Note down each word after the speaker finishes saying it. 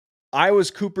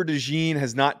Iowa's Cooper DeJean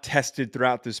has not tested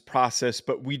throughout this process,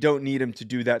 but we don't need him to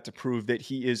do that to prove that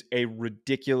he is a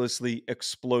ridiculously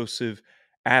explosive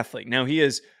athlete. Now, he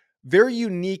is very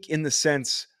unique in the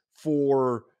sense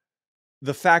for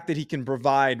the fact that he can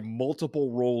provide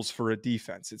multiple roles for a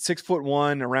defense. At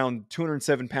 6'1", around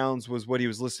 207 pounds was what he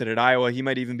was listed at Iowa. He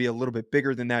might even be a little bit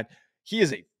bigger than that. He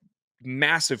is a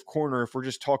massive corner if we're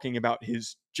just talking about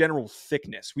his general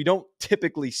thickness. We don't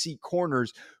typically see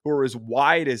corners who are as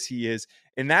wide as he is,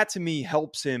 and that to me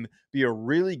helps him be a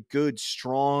really good,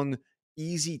 strong,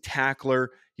 easy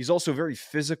tackler. He's also very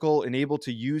physical and able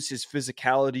to use his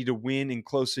physicality to win in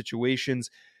close situations.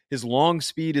 His long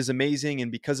speed is amazing,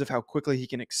 and because of how quickly he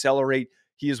can accelerate,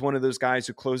 he is one of those guys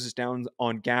who closes down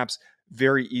on gaps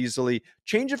very easily.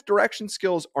 Change of direction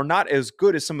skills are not as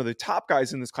good as some of the top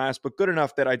guys in this class, but good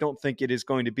enough that I don't think it is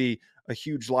going to be a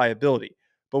huge liability.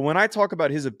 But when I talk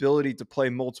about his ability to play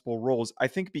multiple roles, I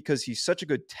think because he's such a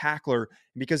good tackler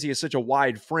and because he has such a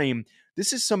wide frame,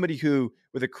 this is somebody who,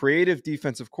 with a creative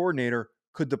defensive coordinator,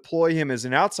 could deploy him as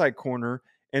an outside corner.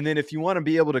 And then if you want to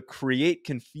be able to create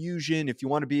confusion, if you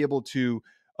want to be able to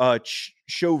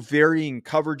show varying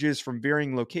coverages from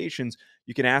varying locations,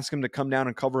 you can ask him to come down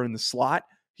and cover in the slot.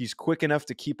 He's quick enough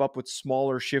to keep up with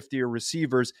smaller, shiftier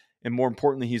receivers. And more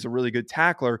importantly, he's a really good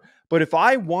tackler. But if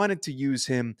I wanted to use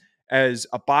him as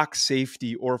a box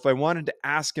safety, or if I wanted to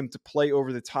ask him to play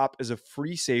over the top as a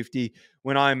free safety,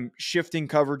 when I'm shifting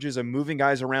coverages, I'm moving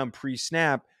guys around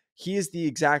pre-snap, he is the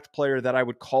exact player that I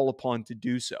would call upon to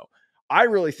do so. I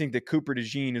really think that Cooper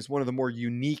DeJean is one of the more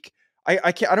unique.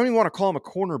 I don't even want to call him a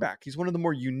cornerback. He's one of the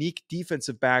more unique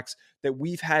defensive backs that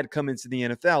we've had come into the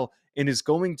NFL, and is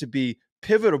going to be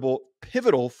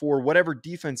pivotal for whatever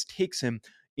defense takes him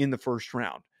in the first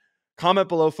round. Comment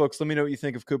below, folks. Let me know what you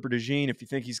think of Cooper DeJean. If you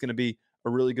think he's going to be a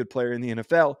really good player in the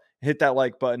NFL, hit that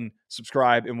like button,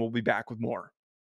 subscribe, and we'll be back with more.